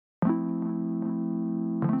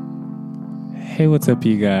Hey, what's up,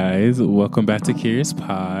 you guys? Welcome back to Curious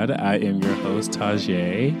Pod. I am your host,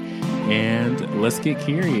 Tajay, and let's get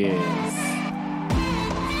curious.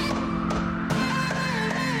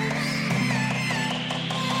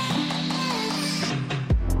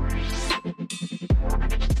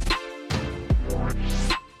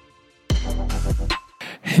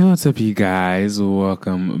 Hey, what's up, you guys?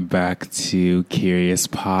 Welcome back to Curious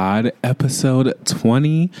Pod, episode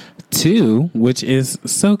 22, which is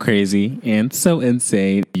so crazy and so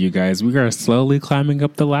insane. You guys, we are slowly climbing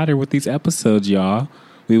up the ladder with these episodes, y'all.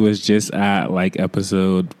 We was just at like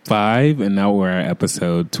episode 5, and now we're at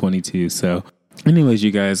episode 22. So anyways,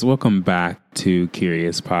 you guys, welcome back to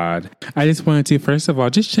Curious Pod. I just wanted to, first of all,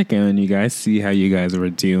 just check in on you guys, see how you guys were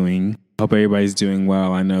doing. Hope everybody's doing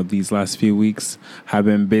well. I know these last few weeks have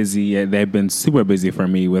been busy. They've been super busy for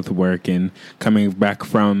me with work and coming back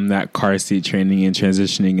from that car seat training and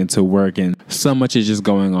transitioning into work. And so much is just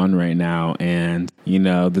going on right now. And, you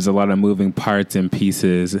know, there's a lot of moving parts and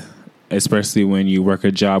pieces, especially when you work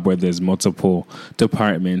a job where there's multiple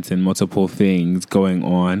departments and multiple things going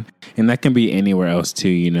on. And that can be anywhere else too,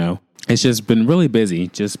 you know. It's just been really busy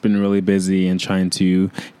and trying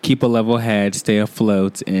to keep a level head, stay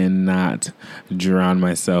afloat, and not drown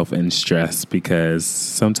myself in stress, because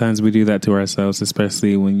sometimes we do that to ourselves,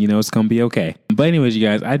 especially when you know it's going to be okay. But anyways, you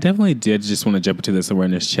guys, I definitely did just want to jump into this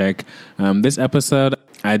awareness check. This episode,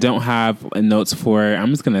 I don't have notes for it. I'm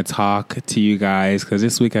just going to talk to you guys because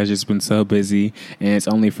this week I've just been so busy and it's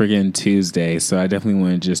only freaking Tuesday. So I definitely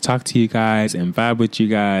want to just talk to you guys and vibe with you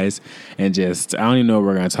guys and just, I don't even know what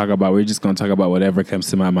we're going to talk about. We're just going to talk about whatever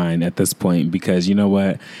comes to my mind at this point, because you know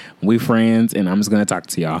what? We friends and I'm just going to talk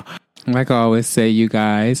to y'all. Like I always say, you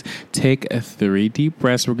guys, take 3 deep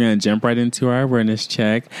breaths. We're going to jump right into our awareness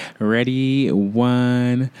check. Ready?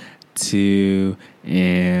 1, 2,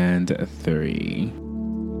 and 3.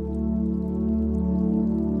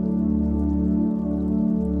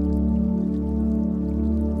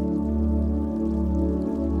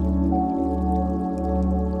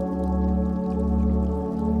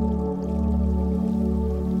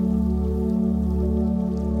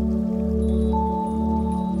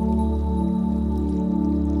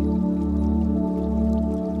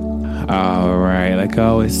 All right, like I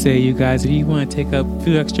always say, you guys, if you want to take a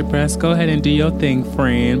few extra breaths, go ahead and do your thing,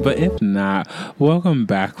 friend. But if not, welcome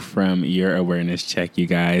back from your awareness check, you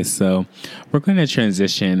guys. So we're going to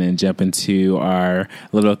transition and jump into our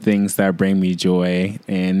little things that bring me joy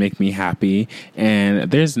and make me happy.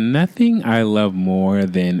 And there's nothing I love more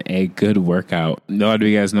than a good workout. A lot of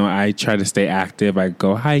you guys know I try to stay active. I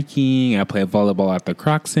go hiking, I play volleyball at the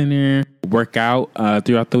Croc Center, work out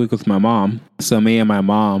throughout the week with my mom. So me and my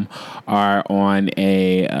mom are on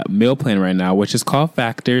a meal plan right now, which is called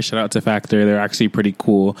Factor. Shout out to Factor. They're actually pretty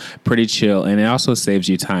cool, pretty chill, and it also saves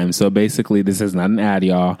you time. So basically, this is not an ad,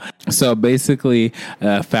 y'all. So basically,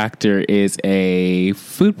 Factor is a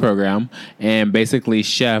food program, and basically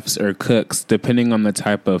chefs or cooks, depending on the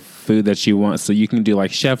type of food that you want. So you can do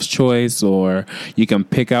like chef's choice, or you can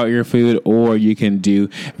pick out your food, or you can do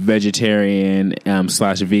vegetarian /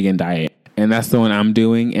 vegan diet. And that's the one I'm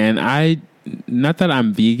doing. And not that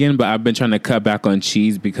I'm vegan, but I've been trying to cut back on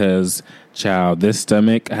cheese because, child, this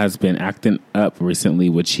stomach has been acting up recently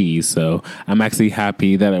with cheese. So I'm actually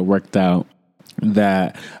happy that it worked out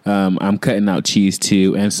that I'm cutting out cheese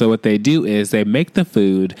too. And so what they do is they make the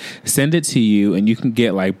food, send it to you, and you can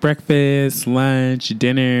get like breakfast, lunch,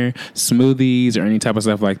 dinner, smoothies, or any type of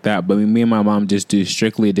stuff like that. But me and my mom just do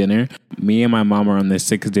strictly dinner. Me and my mom are on the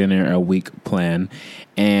 6 dinner a week plan.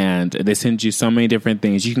 And they send you so many different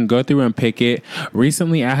things. You can go through and pick it.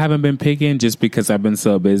 Recently, I haven't been picking just because I've been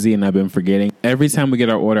so busy and I've been forgetting. Every time we get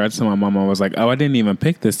our order, I tell my mom, I was like, oh, I didn't even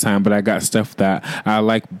pick this time, but I got stuff that I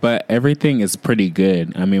like. But everything is pretty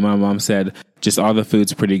good. I mean, my mom said just all the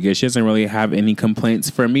food's pretty good. She doesn't really have any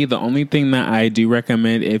complaints. For me, the only thing that I do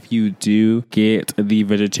recommend if you do get the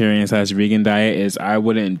vegetarian / vegan diet is I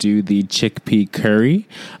wouldn't do the chickpea curry.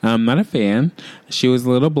 I'm not a fan. She was a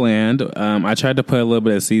little bland. I tried to put a little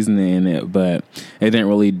bit of seasoning in it, but it didn't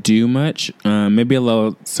really do much. Maybe a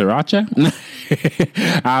little sriracha.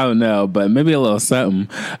 I don't know, but maybe a little something.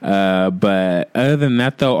 But other than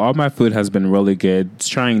that, though, all my food has been really good. It's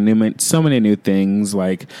trying so many new things.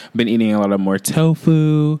 Like, been eating a lot of more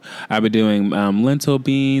tofu. I've been doing lentil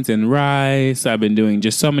beans and rice. I've been doing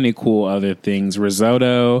just so many cool other things.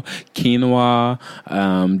 Risotto, quinoa,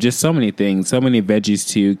 just so many things. So many veggies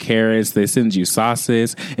too. Carrots. They send you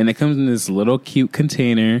sauces, and it comes in this little cute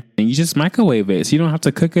container, and you just microwave it, so you don't have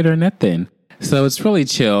to cook it or nothing. So it's really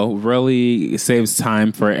chill, really saves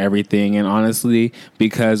time for everything. And honestly,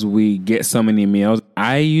 because we get so many meals,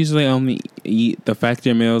 I usually only eat the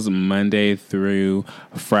factor meals Monday through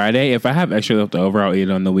Friday. If I have extra left over, I'll eat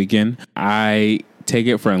it on the weekend. I take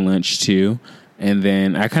it for lunch too. And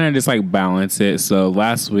then I kind of just like balance it. So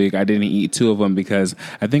last week I didn't eat 2 of them because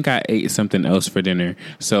I think I ate something else for dinner.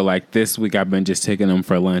 So like this week I've been just taking them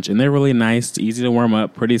for lunch, and they're really nice, easy to warm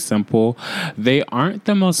up, pretty simple. They aren't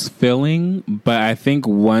the most filling, but I think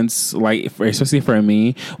once, like, especially for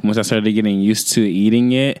me, once I started getting used to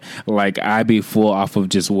eating it, like I'd be full off of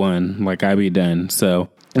just one, like I'd be done. So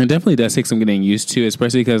it definitely does take some getting used to,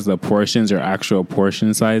 especially because the portions are actual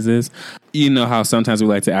portion sizes. You know how sometimes we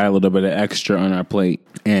like to add a little bit of extra on our plate,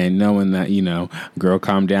 and knowing that, you know, girl,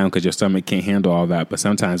 calm down because your stomach can't handle all that. But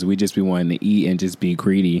sometimes we just be wanting to eat and just be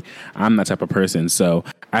greedy. I'm that type of person. So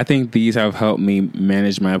I think these have helped me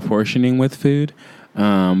manage my portioning with food.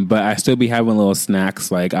 But I still be having little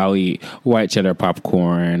snacks, like I'll eat white cheddar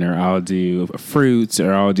popcorn, or I'll do fruits,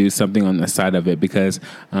 or I'll do something on the side of it, because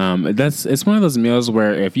it's one of those meals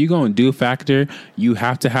where if you go and do factor, you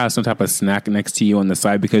have to have some type of snack next to you on the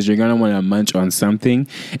side, because you're going to want to munch on something.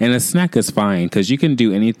 And a snack is fine because you can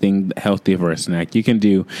do anything healthy for a snack. You can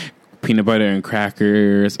do peanut butter and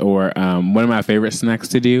crackers, or one of my favorite snacks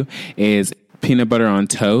to do is peanut butter on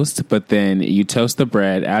toast, but then you toast the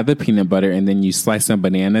bread, add the peanut butter, and then you slice some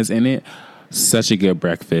bananas in it. Such a good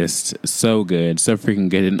breakfast. So good. So freaking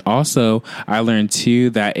good. And also, I learned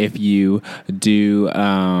too that if you do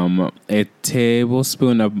a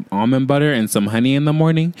tablespoon of almond butter and some honey in the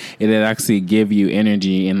morning, it'll actually give you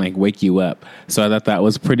energy and like wake you up. So I thought that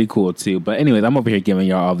was pretty cool too. But anyways, I'm over here giving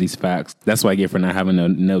y'all all these facts. That's what I get for not having no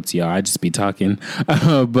notes, y'all. I just be talking.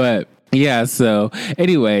 But yeah, so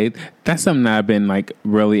anyway, that's something that I've been like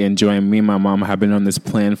really enjoying. Me and my mom have been on this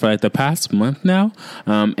plan for like the past month now.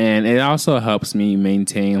 And it also helps me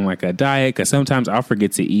maintain like a diet, because sometimes I'll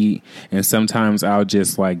forget to eat, and sometimes I'll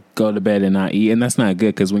just like go to bed and not eat. And that's not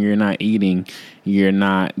good, because when you're not eating, you're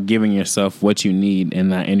not giving yourself what you need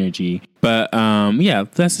and that energy. But yeah,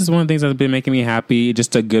 that's just one of the things that's been making me happy.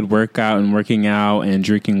 Just a good workout and working out and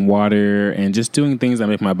drinking water and just doing things that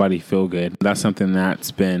make my body feel good. That's something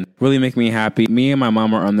that's been really making me happy. Me and my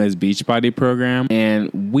mom are on this Beachbody program,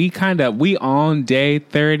 and we on day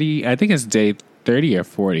 30. I think it's day 30 or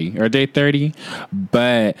 40 or day 30,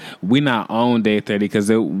 but we not on day 30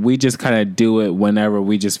 because we just kind of do it whenever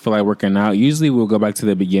we just feel like working out. Usually we'll go back to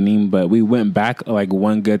the beginning, but we went back like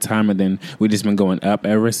one good time, and then we just been going up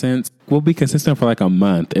ever since. We'll be consistent for like a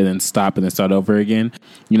month and then stop and then start over again.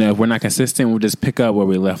 You know, if we're not consistent, we'll just pick up where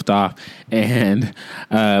we left off. And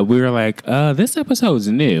we were like, this episode's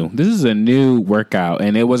new. This is a new workout.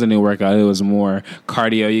 And it was a new workout. It was more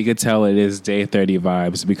cardio. You could tell it is day 30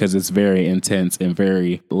 vibes because it's very intense and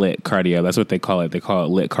very lit cardio. That's what they call it. They call it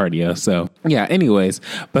lit cardio. So yeah, anyways,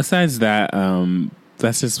 besides that,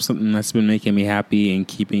 that's just something that's been making me happy and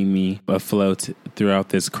keeping me afloat throughout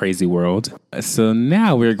this crazy world. So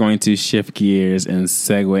now we're going to shift gears and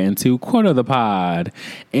segue into Quote of the Pod.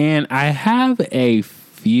 And I have a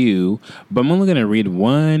few, but I'm only going to read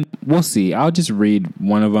one. We'll see. I'll just read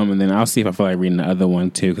one of them, and then I'll see if I feel like reading the other one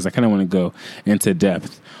too, because I kind of want to go into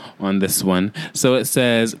depth on this one. So it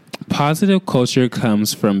says, positive culture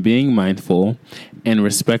comes from being mindful and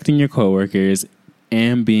respecting your coworkers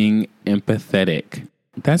and being empathetic.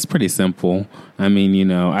 That's pretty simple. I mean, you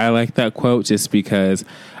know, I like that quote just because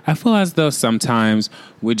I feel as though sometimes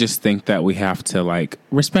we just think that we have to like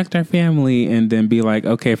respect our family and then be like,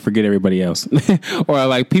 okay, forget everybody else. Or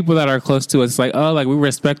like people that are close to us, like, oh, like we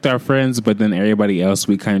respect our friends, but then everybody else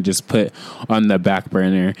we kind of just put on the back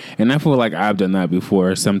burner. And I feel like I've done that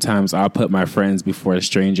before. Sometimes I'll put my friends before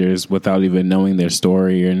strangers without even knowing their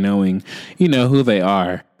story or knowing, you know, who they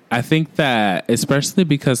are. I think that especially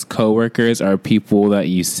because coworkers are people that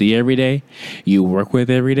you see every day, you work with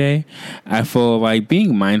every day, I feel like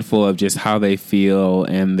being mindful of just how they feel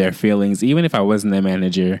and their feelings, even if I wasn't their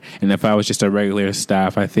manager and if I was just a regular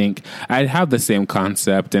staff, I think I'd have the same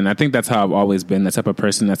concept. And I think that's how I've always been, the type of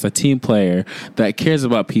person that's a team player, that cares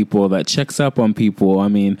about people, that checks up on people. I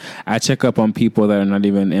mean, I check up on people that are not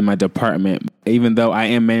even in my department, even though I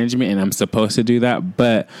am management and I'm supposed to do that.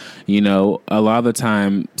 But, you know, a lot of the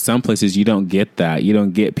time, some places you don't get that. You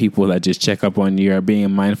don't get people that just check up on you or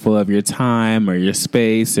being mindful of your time or your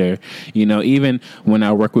space, or, you know, even when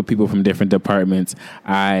I work with people from different departments,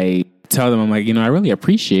 I tell them, I'm like, you know, I really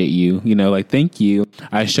appreciate you, you know, like, thank you.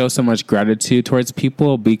 I show so much gratitude towards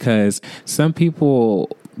people because some people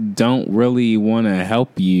don't really want to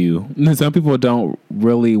help you. Some people don't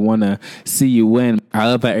really want to see you win. I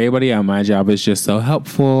love that everybody on my job is just so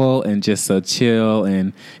helpful and just so chill,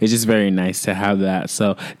 and it's just very nice to have that.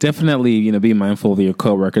 So definitely, be mindful of your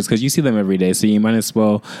coworkers because you see them every day. So you might as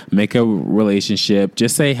well make a relationship.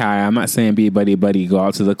 Just say hi. I'm not saying be buddy, go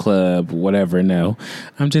out to the club, whatever. No,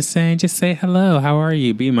 I'm just saying, just say hello. How are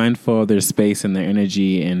you? Be mindful of their space and their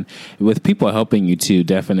energy, and with people helping you too,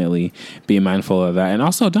 definitely be mindful of that. And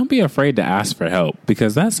also don't be afraid to ask for help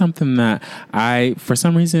because that's something that I, for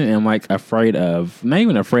some reason, am like afraid of. Not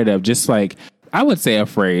even afraid of, just like, I would say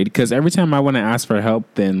afraid, because every time I want to ask for help,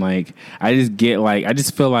 then like I just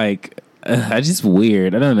feel like I just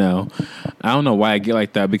weird. I don't know why I get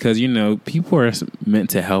like that, because people are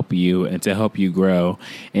meant to help you and to help you grow,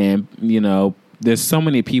 and there's so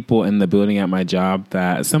many people in the building at my job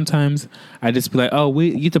that sometimes I just be like, oh,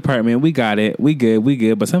 you department, we got it. We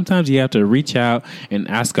good. But sometimes you have to reach out and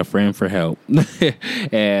ask a friend for help.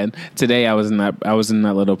 And today I was in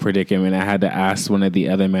that little predicament. I had to ask one of the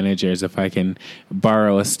other managers if I can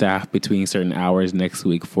borrow a staff between certain hours next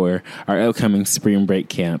week for our upcoming spring break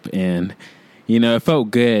camp. And it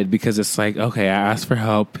felt good because it's like, okay, I asked for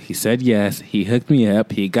help. He said yes. He hooked me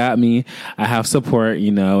up. He got me. I have support,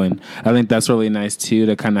 and I think that's really nice too,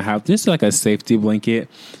 to kind of have just like a safety blanket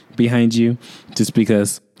behind you, just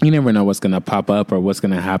because you never know what's going to pop up or what's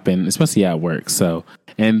going to happen, especially at work. So,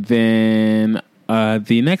 and then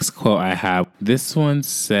the next quote I have, this one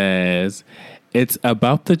says, it's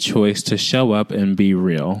about the choice to show up and be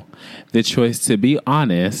real, the choice to be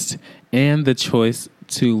honest, and the choice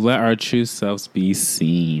to let our true selves be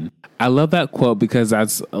seen. I love that quote because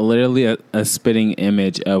that's literally a spitting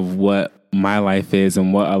image of what my life is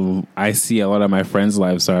and what I see a lot of my friends'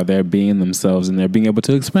 lives are. They're being themselves and they're being able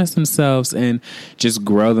to express themselves and just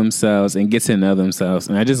grow themselves and get to know themselves.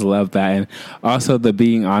 And I just love that. And also the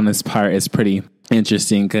being honest part is pretty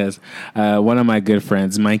interesting because one of my good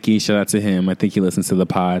friends, Mikey, shout out to him. I think he listens to the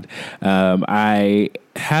pod. I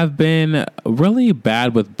have been really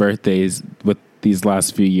bad with birthdays with these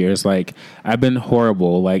last few years. Like, I've been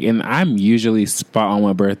horrible. Like, and I'm usually spot on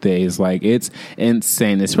with birthdays. Like, it's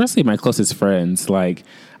insane, especially my closest friends. Like,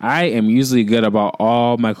 I am usually good about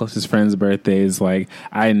all my closest friends' birthdays. Like,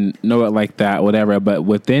 I know it like that, whatever. But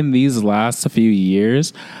within these last few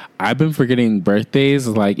years, I've been forgetting birthdays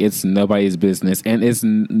like it's nobody's business, and it's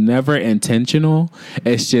never intentional.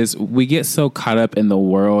 It's just we get so caught up in the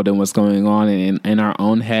world and what's going on in our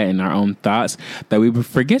own head and our own thoughts that we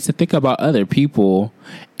forget to think about other people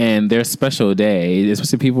and their special day,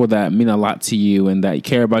 especially people that mean a lot to you and that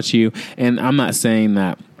care about you. And I'm not saying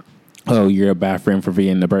that, oh, you're a bad friend for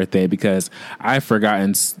being the birthday, because I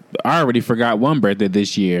already forgot one birthday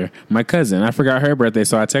this year. My cousin, I forgot her birthday.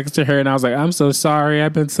 So I texted her and I was like, I'm so sorry.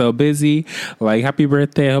 I've been so busy. Like, happy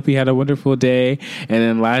birthday. I hope you had a wonderful day. And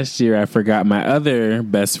then last year I forgot my other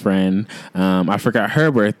best friend. I forgot her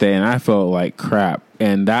birthday and I felt like crap.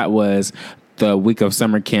 And that was the week of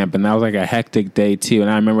summer camp, and that was like a hectic day too. And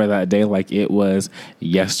I remember that day like it was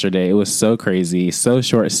yesterday. It was so crazy, so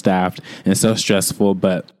short-staffed, and so stressful.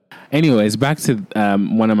 But anyways, back to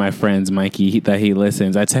one of my friends, Mikey, that he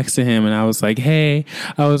listens. I texted him and I was like, hey,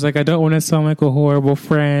 I don't want to sound like a horrible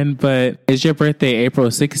friend, but is your birthday April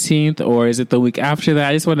 16th or is it the week after that?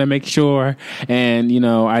 I just want to make sure. And,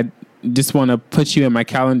 I just want to put you in my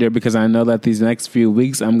calendar because I know that these next few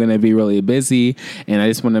weeks I'm going to be really busy. And I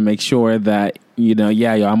just want to make sure that,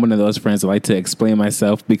 I'm one of those friends that like to explain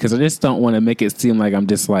myself, because I just don't want to make it seem like I'm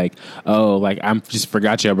just like, oh, like I'm just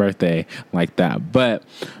forgot your birthday like that. But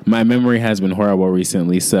my memory has been horrible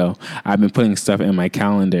recently. So I've been putting stuff in my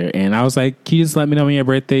calendar, and I was like, can you just let me know when your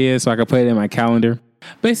birthday is so I can put it in my calendar?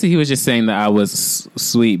 Basically, he was just saying that I was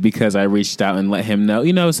sweet because I reached out and let him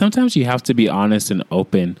know, sometimes you have to be honest and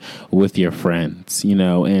open with your friends,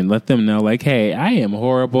 and let them know like, hey, I am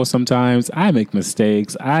horrible sometimes. I make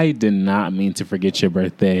mistakes. I did not mean to forget your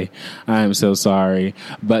birthday. I am so sorry.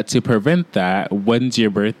 But to prevent that, when's your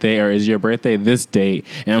birthday, or is your birthday this date?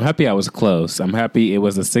 And I'm happy I was close. I'm happy it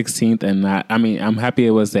was the 16th I'm happy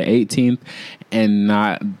it was the 18th and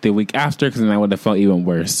not the week after, because then I would have felt even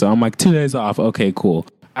worse. So I'm like, 2 days off. Okay, cool.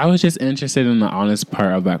 I was just interested in the honest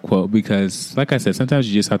part of that quote because, like I said, sometimes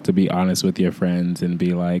you just have to be honest with your friends and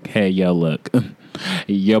be like, hey, yo, look,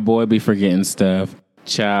 your boy be forgetting stuff.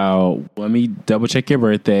 Child, let me double check your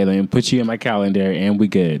birthday. Let me put you in my calendar and we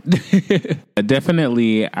good.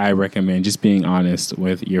 Definitely, I recommend just being honest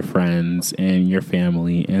with your friends and your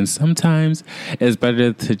family. And sometimes it's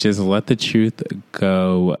better to just let the truth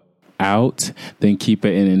go out than keep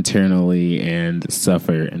it in internally and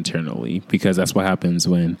suffer internally, because that's what happens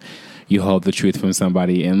when you hold the truth from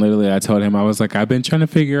somebody. And literally I told him, I was like, I've been trying to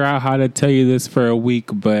figure out how to tell you this for a week,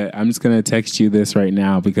 but I'm just going to text you this right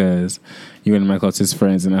now because you're one of my closest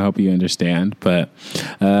friends and I hope you understand. But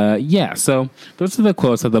yeah, so those are the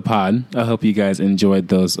quotes of the pod. I hope you guys enjoyed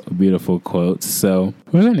those beautiful quotes. So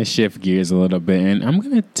we're going to shift gears a little bit and I'm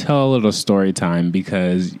going to tell a little story time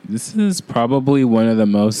because this is probably one of the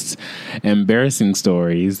most embarrassing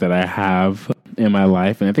stories that I have in my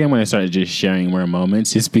life. And I think I'm going to start just sharing more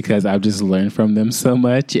moments just because I've just learned from them so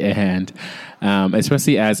much. And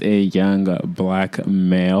especially as a young black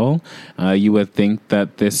male, you would think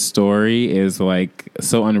that this story is like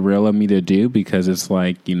so unreal of me to do because it's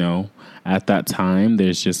like, you know, at that time,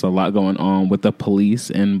 there's just a lot going on with the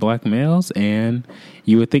police and black males, and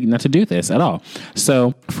you would think not to do this at all.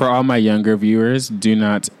 So for all my younger viewers, do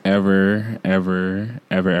not ever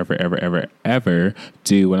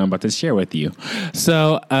do what I'm about to share with you.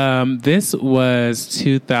 So this was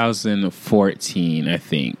 2014, I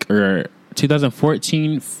think, or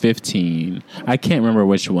 2014, 15. I can't remember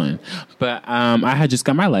which one, but I had just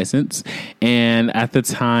got my license, and at the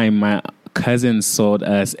time, my cousin sold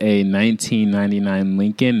us a 1999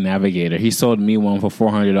 Lincoln Navigator. He sold me one for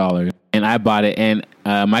 $400. And I bought it. And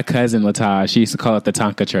my cousin, Lataj, she used to call it the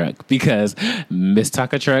Tonka truck because Miss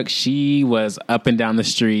Tonka truck, she was up and down the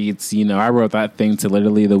streets. You know, I rode that thing till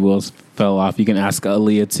literally the wheels fell off. You can ask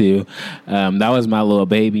Aaliyah too. That was my little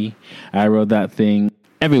baby. I rode that thing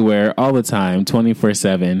everywhere, all the time,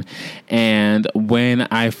 24/7. And when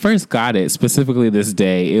I first got it, specifically this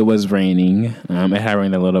day, it was raining. It had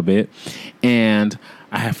rained a little bit. And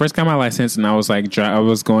I had first got my license and I was like, I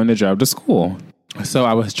was going to drive to school. So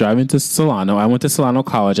I was driving to Solano. I went to Solano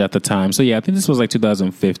College at the time. So yeah, I think this was like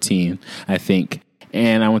 2015, I think.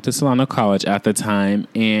 And I went to Solano College at the time.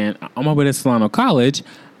 And on my way to Solano College,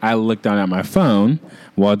 I looked down at my phone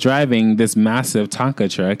while driving this massive Tonka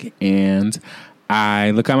truck, and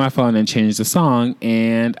I look at my phone and change the song,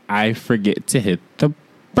 and I forget to hit the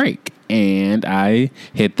brake, and I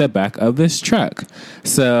hit the back of this truck.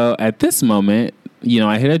 So at this moment, you know,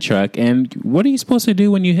 I hit a truck, and what are you supposed to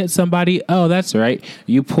do when you hit somebody? Oh, that's right.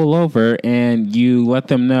 You pull over and you let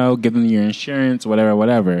them know, give them your insurance,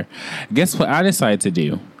 whatever. Guess what I decide to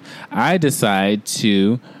do? I decide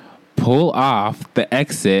to pull off the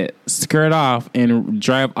exit, skirt off, and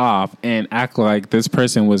drive off and act like this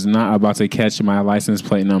person was not about to catch my license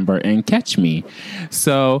plate number and catch me.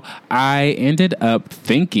 So I ended up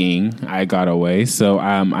thinking I got away. So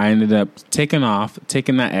I ended up taking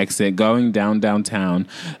that exit, going downtown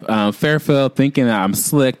Fairfield, thinking that I'm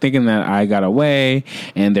slick, thinking that I got away,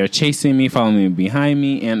 and they're chasing me, following me behind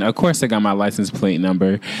me. And of course I got my license plate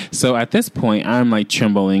number. So at this point I'm like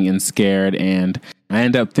trembling and scared, and I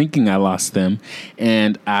end up thinking I lost them,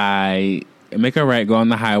 and I make a right, go on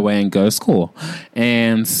the highway, and go to school.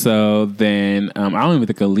 And so then I don't even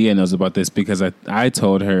think Aaliyah knows about this because I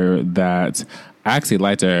told her that I actually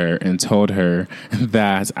lied to her and told her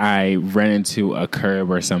that I ran into a curb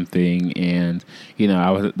or something, and you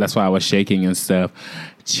know that's why I was shaking and stuff.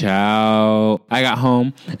 Child, I got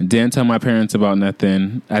home, didn't tell my parents about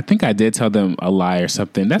nothing. I think I did tell them a lie or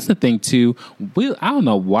something. That's the thing too. I don't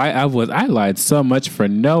know why I lied so much for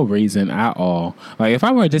no reason at all. Like if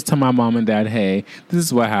I were to just tell my mom and dad, hey, this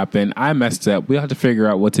is what happened, I messed up, we'll have to figure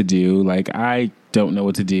out what to do. Like I don't know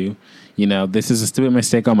what to do. You know, this is a stupid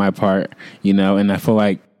mistake on my part, you know, and I feel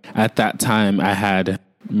like at that time I had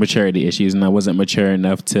maturity issues and I wasn't mature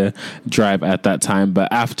enough to drive at that time.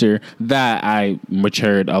 But after that, I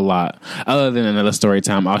matured a lot. Other than another story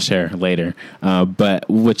time I'll share later, but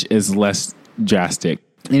which is less drastic.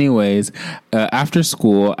 Anyways, after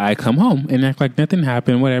school, I come home and act like nothing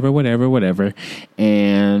happened, whatever.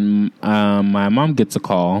 And my mom gets a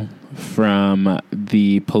call from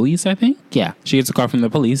the police, I think. Yeah, she gets a call from the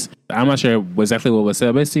police. I'm not sure exactly what was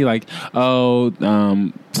said. Basically, like,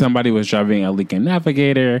 somebody was driving a Lincoln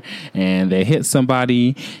Navigator and they hit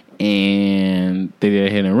somebody and they did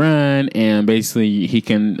a hit and run, and basically he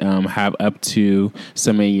can have up to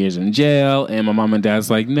so many years in jail. And my mom and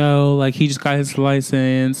dad's like, no, like he just got his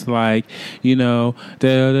license, like, you know,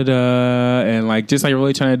 and like just like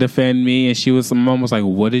really trying to defend me. And my mom was like,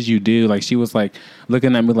 what did you do? Like she was like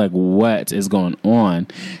looking at me like, what is going on?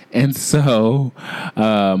 And so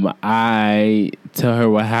I tell her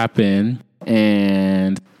what happened.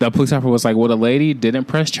 And the police officer was like, well, the lady didn't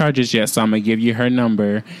press charges yet, so I'm going to give you her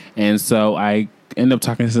number. And so I end up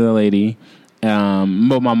talking to the lady,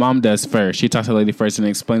 But my mom does first. She talks to the lady first and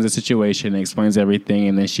explains the situation, and explains everything,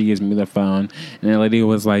 and then she gives me the phone. And the lady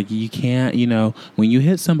was like, "You can't, when you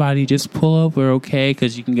hit somebody, just pull over, okay?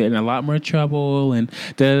 Because you can get in a lot more trouble." And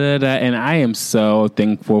da da da. And I am so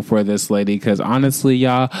thankful for this lady because honestly,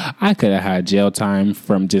 y'all, I could have had jail time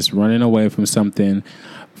from just running away from something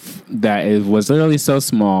that it was literally so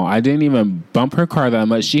small. I didn't even bump her car that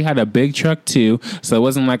much. She had a big truck too, so it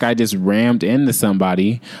wasn't like I just rammed into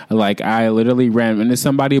somebody. Like I literally ran into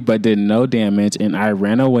somebody but did no damage, and I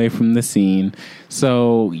ran away from the scene.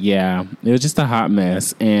 So yeah, it was just a hot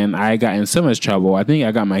mess, and I got in so much trouble. I think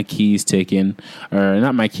I got my keys taken, or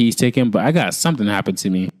not my keys taken, but I got something happened to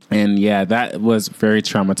me. And yeah, that was very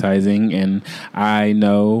traumatizing, and I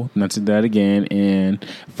know not to do that again. And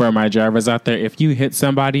for my drivers out there, if you hit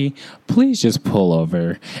somebody, please just pull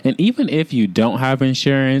over. And even if you don't have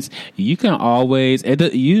insurance, you can always,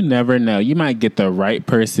 you never know. You might get the right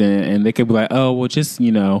person, and they could be like, oh, well, just,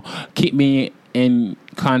 keep me in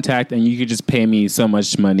contact and you could just pay me so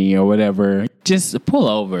much money or whatever. Just pull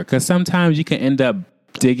over, because sometimes you can end up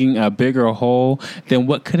digging a bigger hole than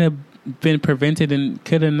what could have been prevented and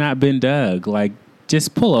could have not been dug. Like,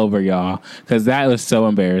 just pull over, y'all, because that was so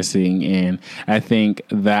embarrassing. And I think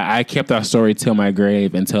that I kept our story till my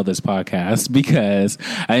grave until this podcast, because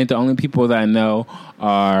I think the only people that I know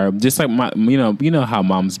are just like my, you know how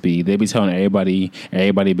moms be. They be telling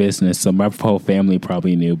everybody business. So my whole family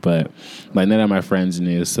probably knew, but like none of my friends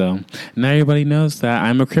knew. So now everybody knows that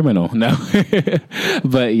I'm a criminal. No,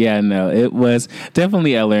 but yeah, no, it was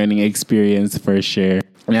definitely a learning experience for sure.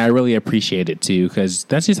 And I really appreciate it too, because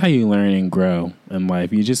that's just how you learn and grow in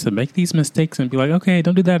life. You just make these mistakes and be like, okay,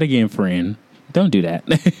 don't do that again, friend. Don't do that.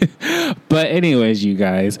 But anyways, you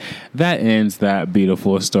guys, that ends that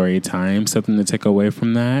beautiful story time. Something to take away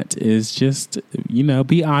from that is just,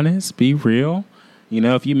 be honest, be real.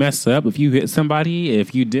 If you mess up, if you hit somebody,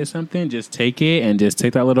 if you did something, just take it and just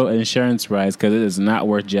take that little insurance rise, because it is not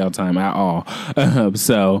worth jail time at all.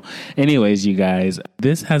 So anyways, you guys,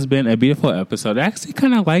 this has been a beautiful episode. I actually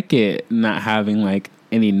kind of like it not having like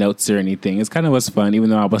any notes or anything. It's kind of was fun, even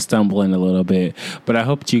though I was stumbling a little bit. But I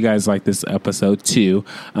hope you guys like this episode too.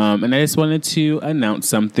 And I just wanted to announce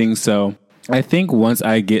something. So I think once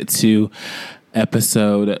I get to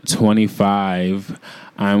episode 25,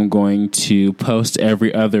 I'm going to post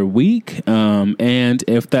every other week. And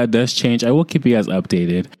if that does change, I will keep you guys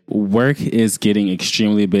updated. Work is getting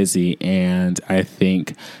extremely busy, and I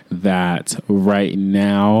think that right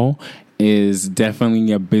now is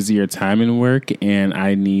definitely a busier time in work, and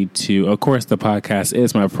I need to, of course, the podcast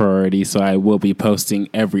is my priority, so I will be posting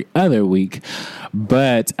every other week.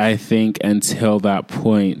 But I think until that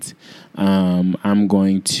point, I'm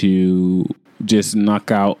going to just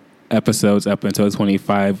knock out episodes up until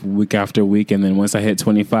 25 week after week, and then once I hit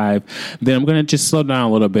 25, then I'm gonna just slow down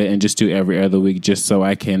a little bit and just do every other week, just so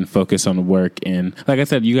I can focus on work. And like I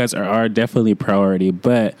said, you guys are definitely priority,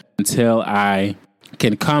 but until I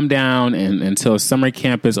can calm down and until summer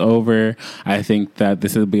camp is over, I think that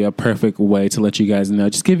this will be a perfect way to let you guys know.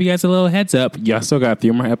 Just give you guys a little heads up. Y'all still got 3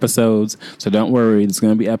 more episodes, so don't worry. There's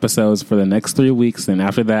going to be episodes for the next 3 weeks, and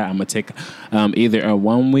after that, I'm going to take either a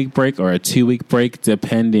 1 week break or a 2 week break,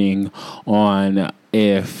 depending on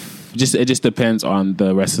if. It just depends on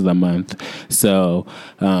the rest of the month. So,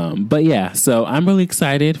 but yeah, so I'm really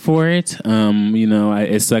excited for it.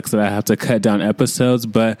 It sucks that I have to cut down episodes,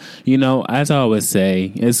 but as I always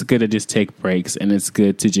say, it's good to just take breaks, and it's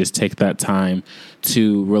good to just take that time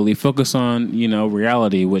to really focus on,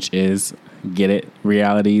 reality, which is, get it,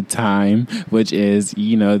 reality time, which is,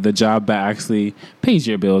 the job that actually pays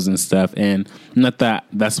your bills and stuff. And not that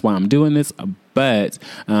that's why I'm doing this, but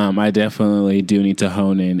I definitely do need to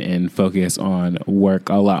hone in and focus on work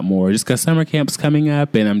a lot more, just because summer camp's coming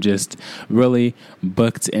up, and I'm just really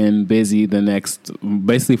booked and busy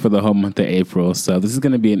basically for the whole month of April. So this is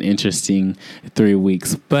going to be an interesting 3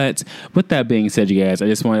 weeks. But with that being said, you guys, I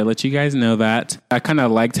just want to let you guys know that I kind of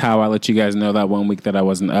liked how I let you guys know that 1 week that I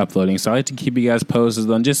wasn't uploading. So I like to keep you guys posted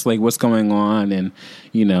on just like what's going on, and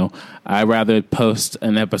I rather post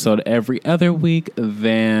an episode every other week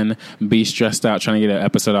than be stressed out trying to get an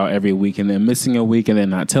episode out every week and then missing a week and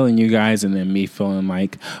then not telling you guys, and then me feeling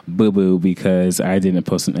like boo-boo because I didn't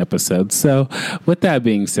post an episode. So with that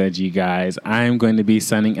being said, you guys, I'm going to be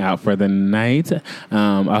signing out for the night.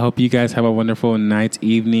 I hope you guys have a wonderful night,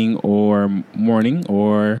 evening, or morning,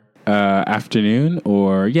 or afternoon,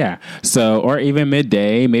 or or even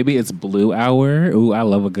midday. Maybe it's blue hour. Ooh, I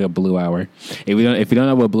love a good blue hour. If you don't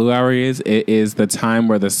know what blue hour is, it is the time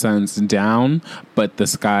where the sun's down, but the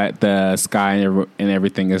sky and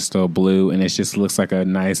everything is still blue, and it just looks like a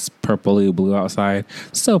nice purpley blue outside.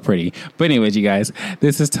 So pretty. But anyways, you guys,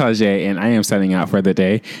 this is Tajay, and I am signing out for the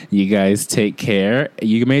day. You guys take care.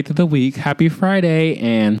 You made it through the week. Happy Friday,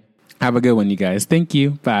 and have a good one, you guys. Thank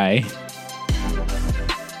you. Bye.